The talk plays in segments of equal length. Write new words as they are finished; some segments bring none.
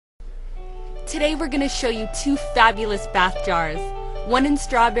Today we're going to show you two fabulous bath jars, one in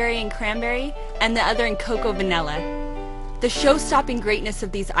strawberry and cranberry and the other in cocoa vanilla. The show-stopping greatness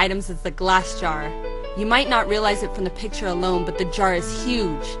of these items is the glass jar. You might not realize it from the picture alone, but the jar is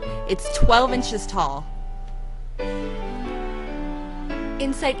huge. It's 12 inches tall.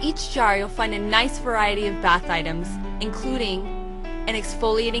 Inside each jar you'll find a nice variety of bath items, including an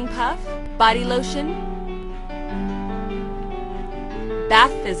exfoliating puff, body lotion,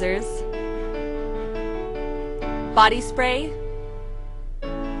 bath fizzers, body spray,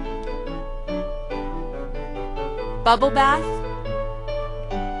 bubble bath,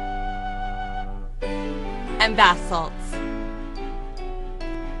 and bath salts.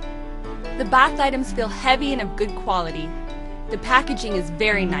 The bath items feel heavy and of good quality. The packaging is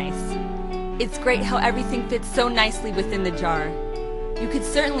very nice. It's great how everything fits so nicely within the jar. You could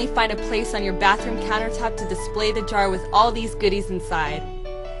certainly find a place on your bathroom countertop to display the jar with all these goodies inside.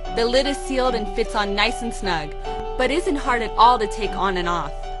 The lid is sealed and fits on nice and snug, but isn't hard at all to take on and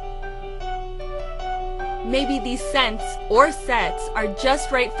off. Maybe these scents or sets are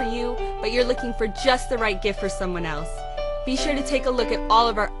just right for you, but you're looking for just the right gift for someone else. Be sure to take a look at all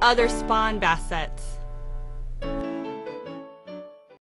of our other spa and bath sets.